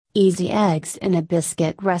Easy eggs in a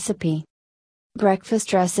biscuit recipe.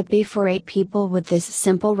 Breakfast recipe for 8 people with this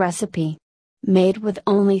simple recipe. Made with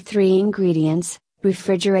only 3 ingredients: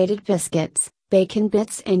 refrigerated biscuits, bacon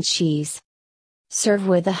bits and cheese. Serve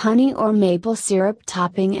with a honey or maple syrup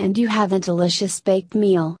topping and you have a delicious baked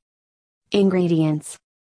meal. Ingredients: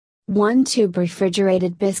 1 tube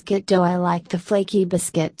refrigerated biscuit dough. I like the flaky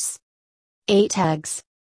biscuits. 8 eggs.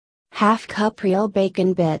 Half cup real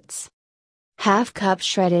bacon bits. Half cup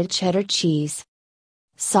shredded cheddar cheese.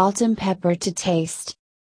 Salt and pepper to taste.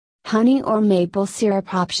 Honey or maple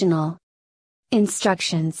syrup optional.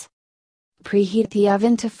 Instructions: preheat the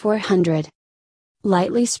oven to 400.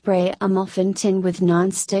 Lightly spray a muffin tin with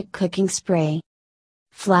non-stick cooking spray.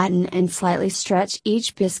 Flatten and slightly stretch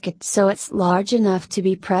each biscuit so it's large enough to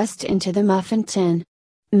be pressed into the muffin tin.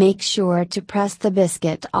 Make sure to press the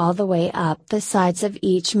biscuit all the way up the sides of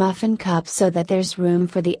each muffin cup so that there's room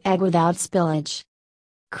for the egg without spillage.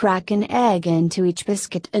 Crack an egg into each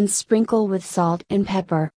biscuit and sprinkle with salt and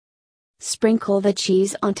pepper. Sprinkle the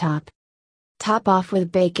cheese on top. Top off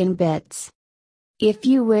with bacon bits. If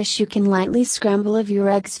you wish, you can lightly scramble of your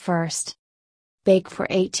eggs first. Bake for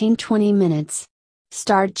 18-20 minutes.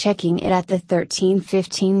 Start checking it at the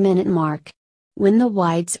 13-15 minute mark. When the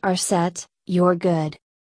whites are set, you're good.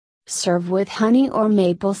 Serve with honey or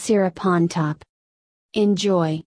maple syrup on top. Enjoy!